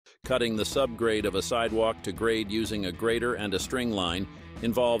Cutting the subgrade of a sidewalk to grade using a grader and a string line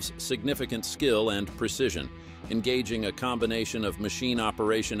involves significant skill and precision, engaging a combination of machine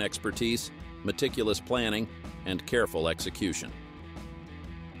operation expertise, meticulous planning, and careful execution.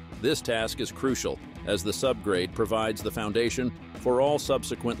 This task is crucial, as the subgrade provides the foundation for all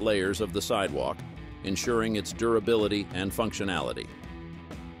subsequent layers of the sidewalk, ensuring its durability and functionality.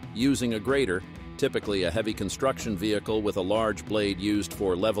 Using a grader, typically a heavy construction vehicle with a large blade used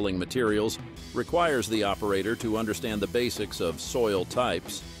for leveling materials, requires the operator to understand the basics of soil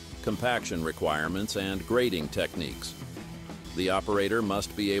types, compaction requirements, and grading techniques. The operator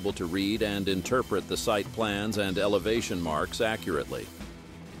must be able to read and interpret the site plans and elevation marks accurately.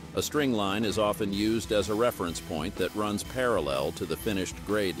 A string line is often used as a reference point that runs parallel to the finished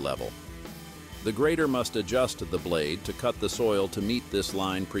grade level. The grader must adjust the blade to cut the soil to meet this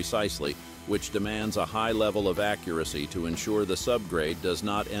line precisely, which demands a high level of accuracy to ensure the subgrade does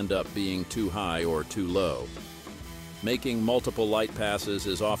not end up being too high or too low. Making multiple light passes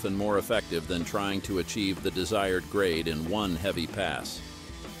is often more effective than trying to achieve the desired grade in one heavy pass.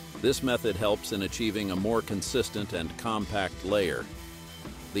 This method helps in achieving a more consistent and compact layer.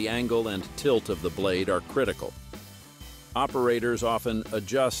 The angle and tilt of the blade are critical. Operators often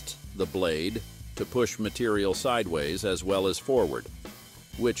adjust the blade to push material sideways as well as forward,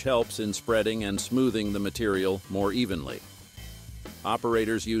 which helps in spreading and smoothing the material more evenly.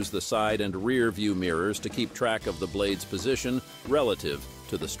 Operators use the side and rear view mirrors to keep track of the blade's position relative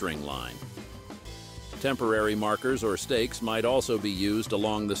to the string line. Temporary markers or stakes might also be used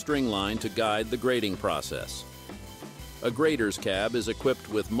along the string line to guide the grading process. A grader's cab is equipped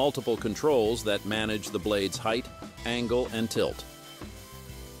with multiple controls that manage the blade's height, angle, and tilt.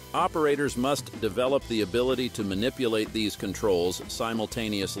 Operators must develop the ability to manipulate these controls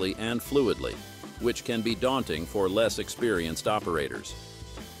simultaneously and fluidly, which can be daunting for less experienced operators.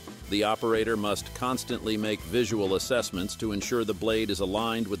 The operator must constantly make visual assessments to ensure the blade is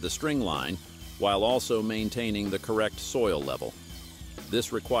aligned with the string line while also maintaining the correct soil level.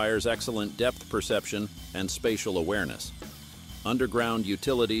 This requires excellent depth perception and spatial awareness. Underground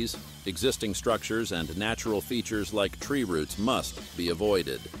utilities, existing structures, and natural features like tree roots must be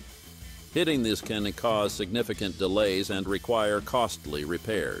avoided. Hitting this can cause significant delays and require costly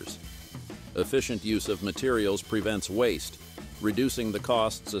repairs. Efficient use of materials prevents waste, reducing the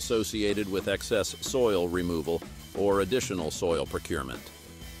costs associated with excess soil removal or additional soil procurement.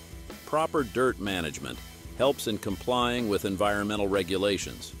 Proper dirt management helps in complying with environmental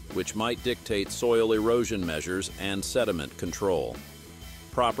regulations, which might dictate soil erosion measures and sediment control.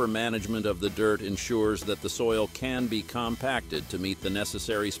 Proper management of the dirt ensures that the soil can be compacted to meet the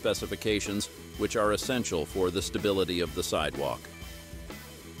necessary specifications, which are essential for the stability of the sidewalk.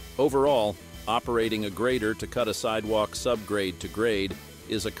 Overall, operating a grader to cut a sidewalk subgrade to grade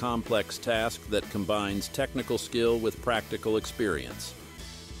is a complex task that combines technical skill with practical experience.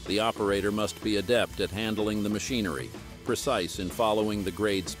 The operator must be adept at handling the machinery, precise in following the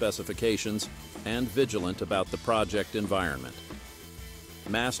grade specifications, and vigilant about the project environment.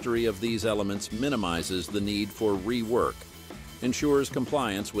 Mastery of these elements minimizes the need for rework, ensures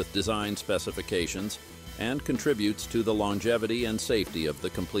compliance with design specifications, and contributes to the longevity and safety of the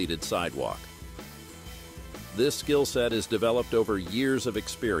completed sidewalk. This skill set is developed over years of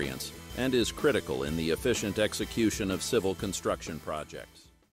experience and is critical in the efficient execution of civil construction projects.